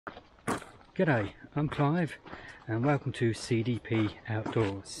G'day, I'm Clive and welcome to CDP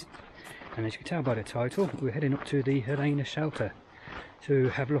Outdoors. And as you can tell by the title, we're heading up to the Helena shelter to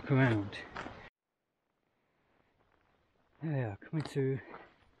have a look around. Yeah, coming to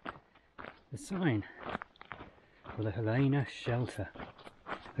the sign for the Helena shelter.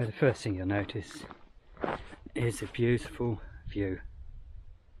 Now, the first thing you'll notice is a beautiful view.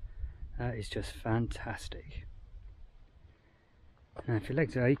 That is just fantastic. Now if your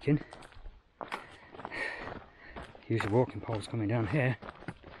legs are aching, use your walking poles coming down here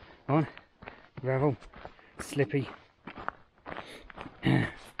on gravel, slippy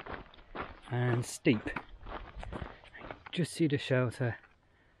and steep. Just see the shelter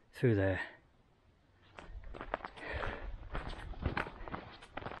through there.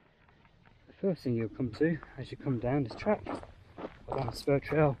 The first thing you'll come to as you come down this track along the spur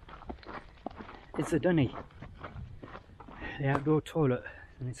trail is the dunny, the outdoor toilet,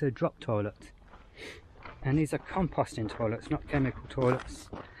 and it's a drop toilet. And these are composting toilets, not chemical toilets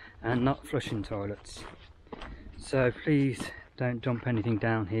and not flushing toilets. So please don't dump anything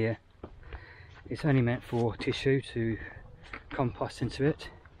down here. It's only meant for tissue to compost into it.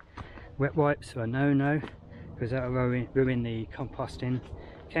 Wet wipes are no-no because that will ruin the composting.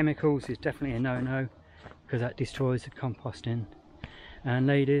 Chemicals is definitely a no-no because that destroys the composting. And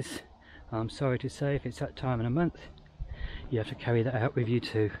ladies, I'm sorry to say, if it's that time of the month, you have to carry that out with you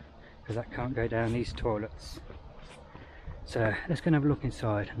too, because that can't go down these toilets. So let's go and have a look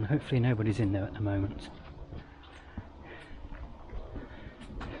inside, and hopefully nobody's in there at the moment.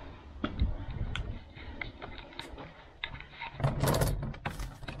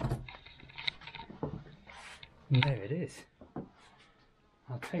 And there it is.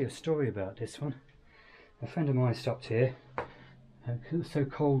 I'll tell you a story about this one. A friend of mine stopped here, and because it was so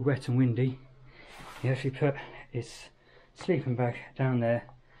cold, wet and windy, he actually put his sleeping bag down there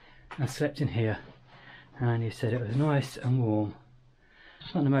and slept in here, and he said it was nice and warm.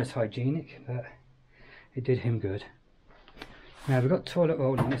 Not the most hygienic, but it did him good. Now we've got toilet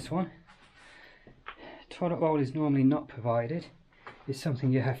roll in this one. Toilet roll is normally not provided. It's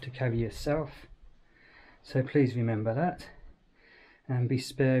something you have to carry yourself, so please remember that and be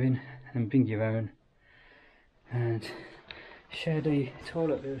sparing and bring your own, and share the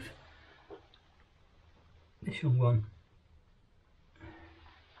toilet with this young one.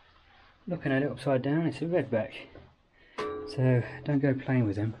 Looking at it upside down, it's a redback, so don't go playing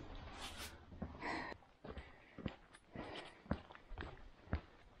with him.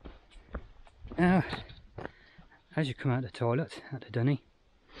 Now, as you come out of the toilet at the dunny,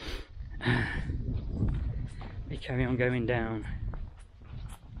 we carry on going down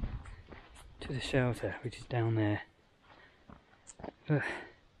to the shelter, which is down there. But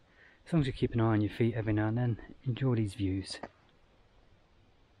as long as you keep an eye on your feet every now and then, enjoy these views.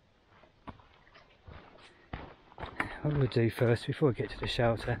 What we'll do first, before we get to the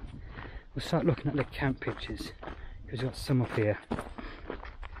shelter, we'll start looking at the camp pictures, because we've got some up here.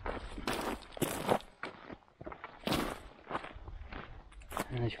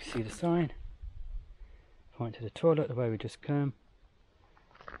 And as you can see the sign, point to the toilet the way we just came,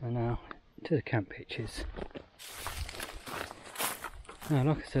 and now to the camp pictures. Now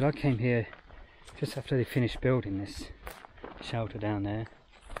like I said, I came here just after they finished building this shelter down there,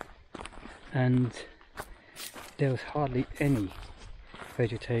 and there was hardly any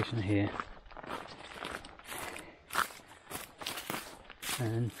vegetation here,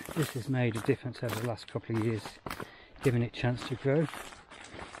 and this has made a difference over the last couple of years, giving it a chance to grow.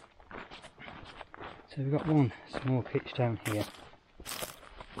 So we've got one small pitch down here.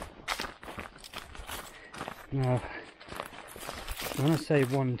 Now when I say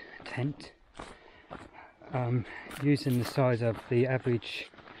one tent, I'm using the size of the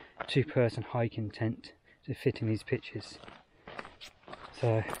average two-person hiking tent to fit in these pictures.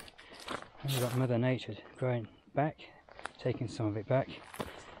 So we've got Mother Nature growing back, taking some of it back,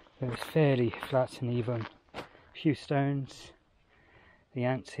 but it's fairly flat and even. A few stones, the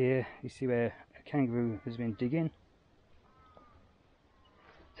ants here, you see where a kangaroo has been digging,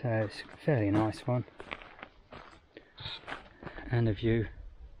 so it's a fairly nice one. And a view.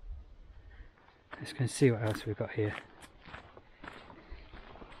 Let's go and see what else we've got here.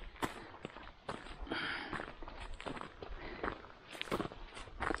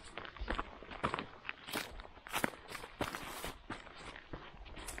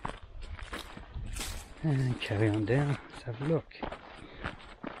 And carry on down, let's have a look.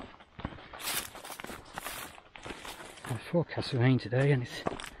 A forecast for rain today, and it's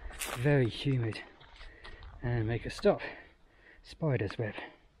very humid. And make a stop. Spider's web.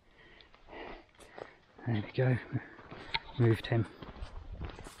 There we go. Moved him.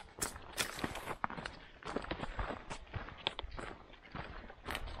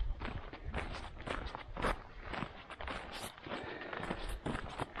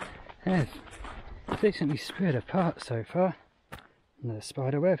 Yeah, decently spread apart so far. Another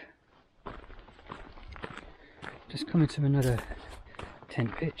spider web. Just coming to another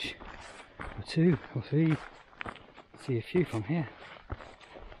tent pitch, or two or three. See a few from here.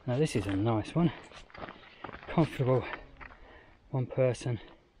 Now this is a nice one, comfortable, one person,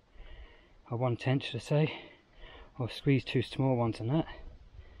 or one tent should I say, or squeeze two small ones and that.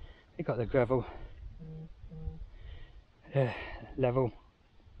 They got the gravel level.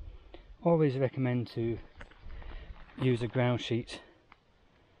 Always recommend to use a ground sheet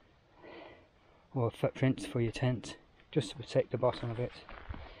or footprints for your tent, just to protect the bottom of it.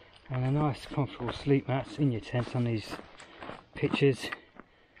 And a nice comfortable sleep mats in your tent on these pitches.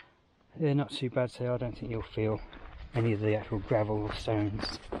 They're not too bad, so I don't think you'll feel any of the actual gravel or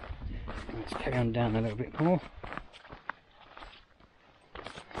stones. Let's carry on down a little bit more.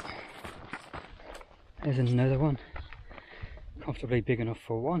 There's another one, comfortably big enough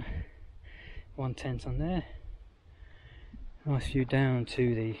for one tent on there. Nice view down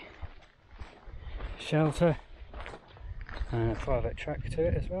to the shelter and a private track to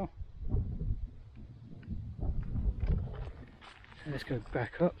it as well. So let's go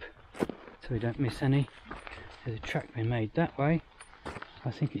back up so we don't miss any. There's a track being made that way. I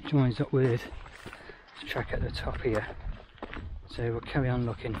think it joins up with the track at the top here. So we'll carry on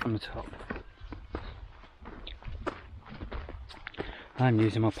looking from the top. I'm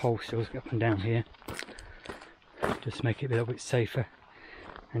using my pole stills up and down here just to make it a little bit safer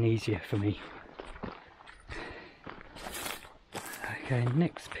and easier for me. Okay,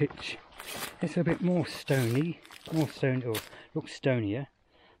 next pitch. It's a bit more stony, or looks stonier,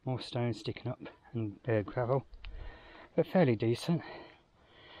 more stones sticking up and gravel, but fairly decent.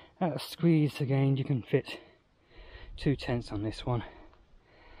 At a squeeze again you can fit two tents on this one,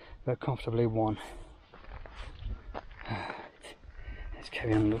 but comfortably one. Let's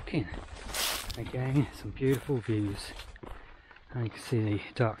carry on looking. Again, some beautiful views, and you can see the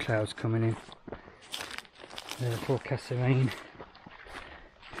dark clouds coming in. The forecast of rain.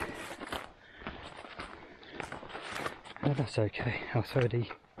 Oh, that's okay. I'll throw the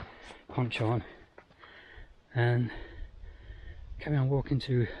poncho on and carry on walking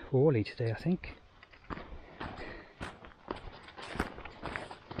to Worley today, I think.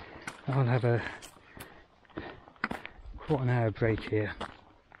 I'll have a quarter-an-hour break here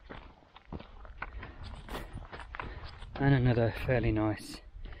and another fairly nice.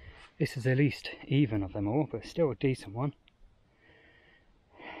 This is the least even of them all, but still a decent one.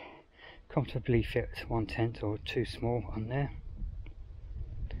 Comfortably fit one tent or two small on there,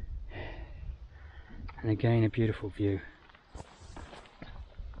 and again a beautiful view.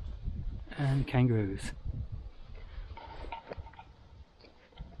 And kangaroos.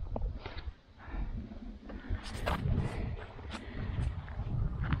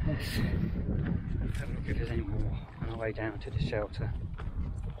 Let's have a look if there's any more on our way down to the shelter.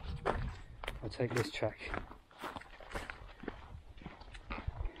 I'll take this track.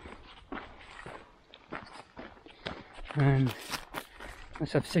 And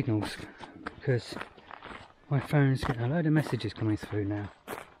let's have signals, because my phone's getting a load of messages coming through now.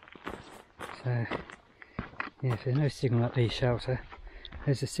 So yeah, if there's no signal at the shelter,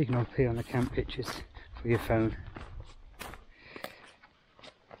 there's a signal here on the camp pictures for your phone.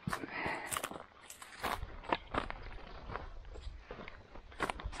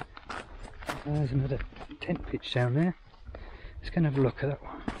 There's another tent pitch down there. Let's go and have a look at that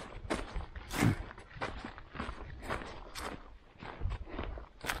one.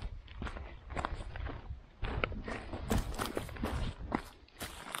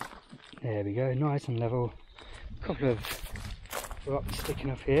 There we go, nice and level. A couple of rocks sticking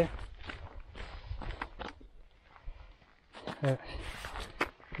up here. You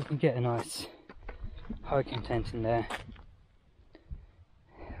can get a nice hiking tent in there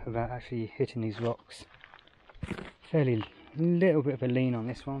without actually hitting these rocks. Fairly little bit of a lean on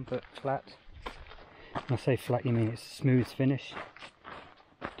this one, but flat. When I say flat, you mean it's a smooth finish.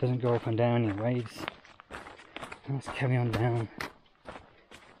 Doesn't go up and down in waves. Let's carry on down.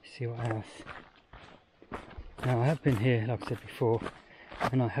 See what else. Now I have been here, like I said before,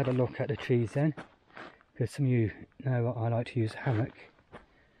 and I had a look at the trees then, because some of you know I like to use a hammock.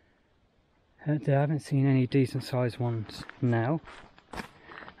 I haven't seen any decent sized ones now,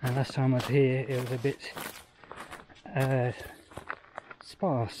 and last time I was here it was a bit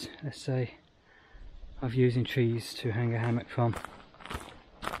sparse, let's say, of using trees to hang a hammock from.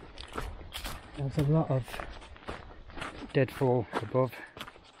 There's a lot of deadfall above.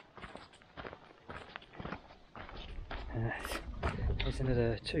 There's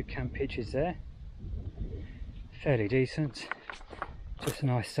another two camp pitches there, fairly decent. Just a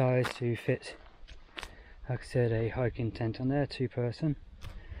nice size to fit, like I said, a hiking tent on there, 2-person.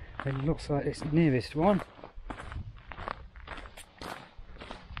 It looks like this nearest one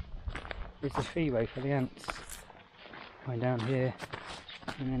is the freeway for the ants, going down here,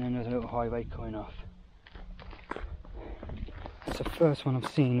 and then another little highway coming off. That's the first one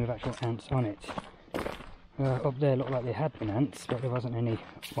I've seen with actual ants on it. Up there looked like they had been ants, but there wasn't any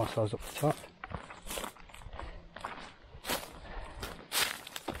whilst I was up the top.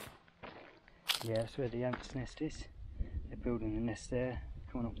 Yeah, that's where the ants' nest is. They're building the nest there,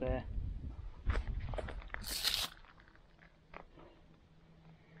 coming up there.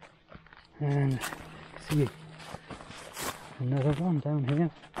 And see another one down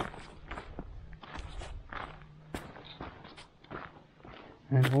here.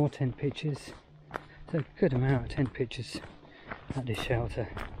 And more tent pitches. There's a good amount of tent pitches at this shelter.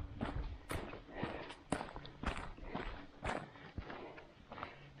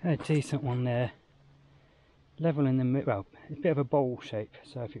 A decent one there. Level in the middle. Well, it's a bit of a bowl shape,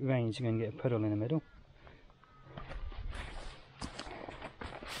 so if it rains you're going to get a puddle in the middle.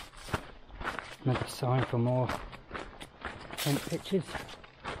 Another sign for more tent pitches.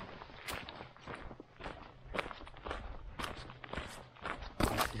 This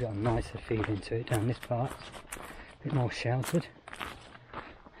has got a nicer feeling to it down this part, a bit more sheltered.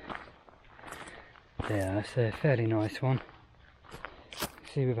 There, that's a fairly nice one.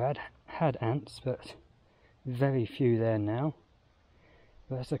 See, we've had ants, but very few there now.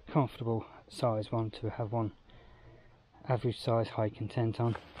 But that's a comfortable size one to have one average size hiking tent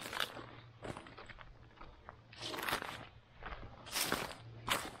on.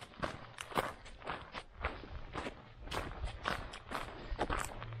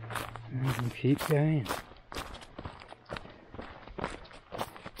 And keep going.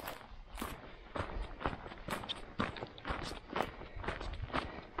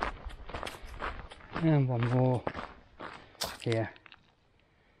 And one more here.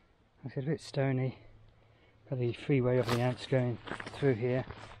 It's a bit stony. Got the freeway of the ants going through here.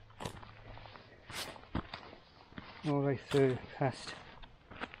 All the way through past.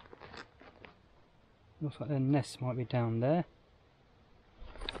 Looks like the nest might be down there.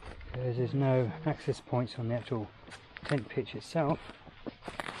 Because there's no access points on the actual tent pitch itself.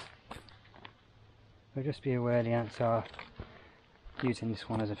 So just be aware the ants are using this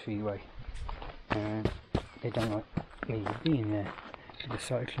one as a freeway. And they don't like me being there. I just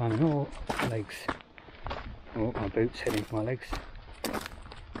started climbing all my legs. Oh, my boots heading for my legs.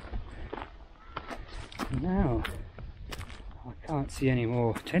 Now, I can't see any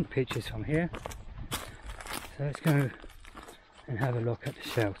more tent pitches from here. So let's go and have a look at the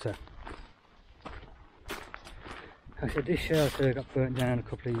shelter. I said this shelter got burnt down a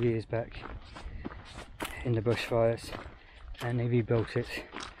couple of years back in the bushfires, and they rebuilt it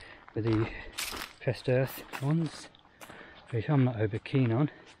with the pressed earth ones, which I'm not over keen on.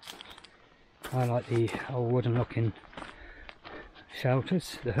 I like the old wooden looking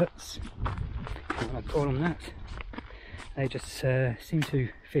shelters, the huts, if you want to call them that. They just seem to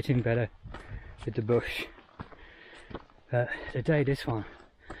fit in better with the bush. But the day this one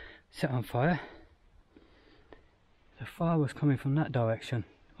set on fire, the fire was coming from that direction,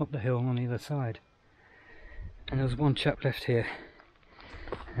 up the hill on the other side. And there was one chap left here,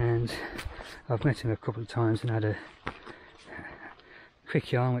 and I've met him a couple of times and had a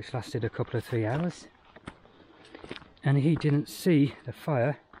quick yarn which lasted a couple of 3 hours. And he didn't see the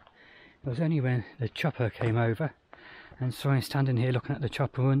fire. It was only when the chopper came over and saw him standing here looking at the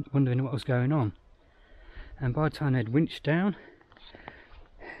chopper wondering what was going on. And by the time they'd winched down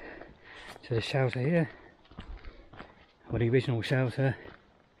to the shelter here, or the original shelter,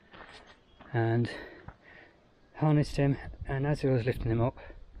 and harnessed him, and as he was lifting him up,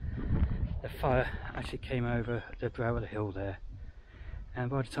 the fire actually came over the brow of the hill there.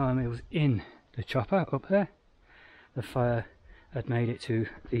 And by the time it was in the chopper up there, the fire had made it to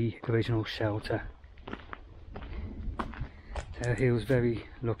the original shelter. So he was very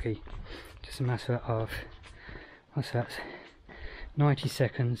lucky. Just a matter of, what's that, 90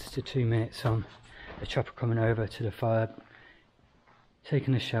 seconds to 2 minutes on the chopper coming over to the fire,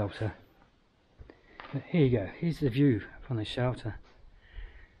 taking the shelter. But here you go, here's the view from the shelter.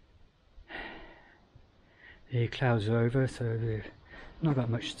 The clouds are over, so we've not got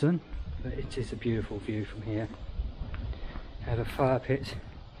much sun, but it is a beautiful view from here. I have a fire pit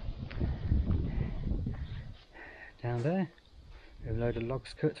down there. We have a load of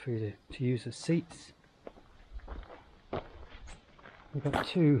logs cut for you to use as seats. We've got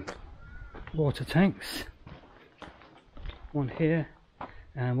 2 water tanks, one here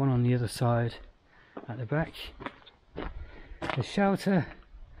and one on the other side at the back. The shelter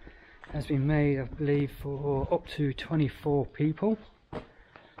has been made, I believe, for up to 24 people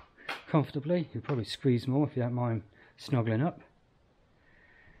comfortably. You'll probably squeeze more if you don't mind snuggling up.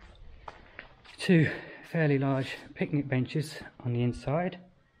 2 fairly large picnic benches on the inside.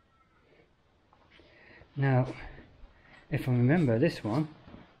 Now, if I remember, this one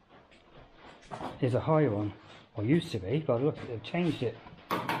is a higher one, or used to be, but look, they've changed it.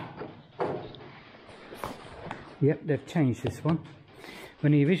 Yep, they've changed this one.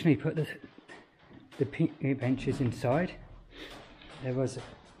 When they originally put the picnic benches inside, there was a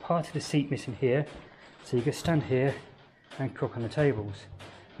part of the seat missing here, so you could stand here and cook on the tables,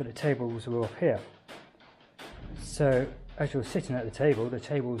 but the tables were up here. So as you're sitting at the table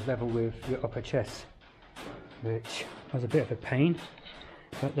was level with your upper chest, which was a bit of a pain,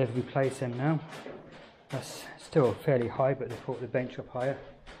 but they've replaced them now. That's still fairly high, but they've put the bench up higher,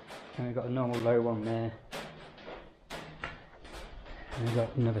 and we've got a normal low one there. And we've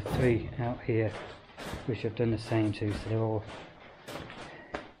got another 3 out here, which have done the same too, so they're all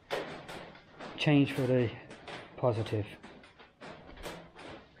changed for the positive.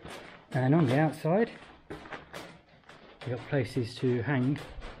 And on the outside, you've got places to hang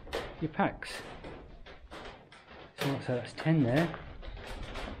your packs. So that's 10 there.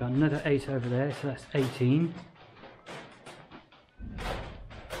 Got another 8 over there, so that's 18.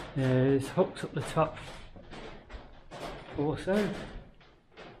 There's hooks up the top also.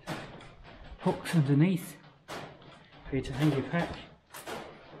 Hooks underneath for you to hang your pack.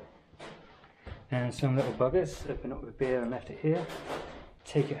 And some little buggers open up with beer and left it here.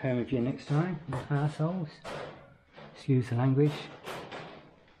 Take it home with you next time, arseholes. Excuse the language.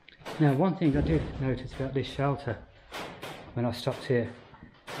 Now, one thing I did notice about this shelter when I stopped here,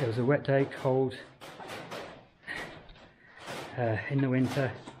 it was a wet day, cold in the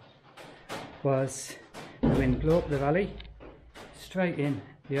winter, was the wind blew up the valley, straight in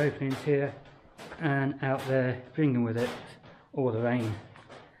the openings here and out there, bringing with it all the rain.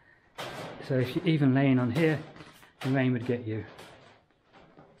 So if you're even laying on here, the rain would get you.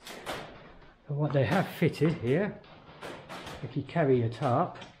 But what they have fitted here, if you carry a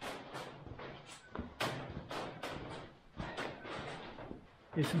tarp,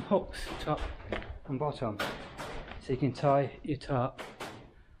 is some hooks top and bottom, so you can tie your tarp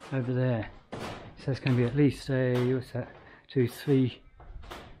over there. So it's going to be at least a, what's that,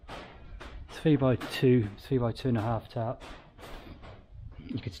 3 by 2, 3 by 2.5 tarp.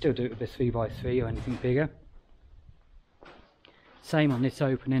 You could still do it with a 3 by 3 or anything bigger. Same on this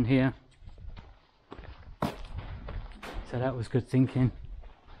opening here. So that was good thinking.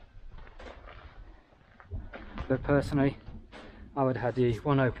 But personally, I would have the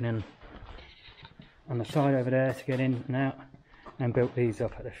one opening on the side over there to get in and out, and built these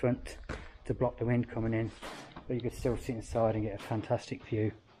up at the front to block the wind coming in, but you could still sit inside and get a fantastic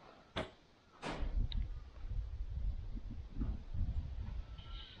view.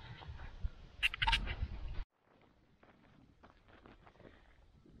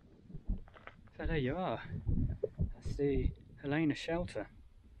 So there you are, that's the Helena shelter.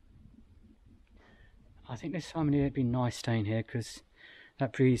 I think this time of year it'd be nice staying here because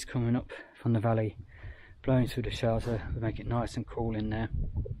that breeze coming up from the valley blowing through the shelter would make it nice and cool in there.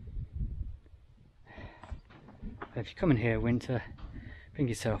 But if you're coming here winter, bring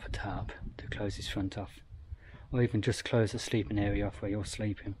yourself a tarp to close this front off, or even just close the sleeping area off where you're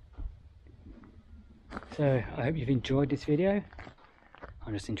sleeping. So I hope you've enjoyed this video.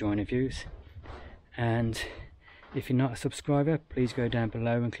 I'm just enjoying the views, and if you're not a subscriber, please go down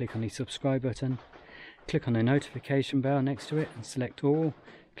below and click on the subscribe button. Click on the notification bell next to it and select all.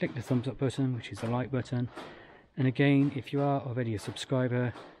 Click the thumbs up button, which is the like button. And again, if you are already a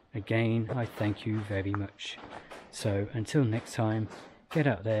subscriber, again, I thank you very much. So until next time, get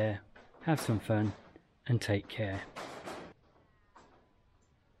out there, have some fun, and take care.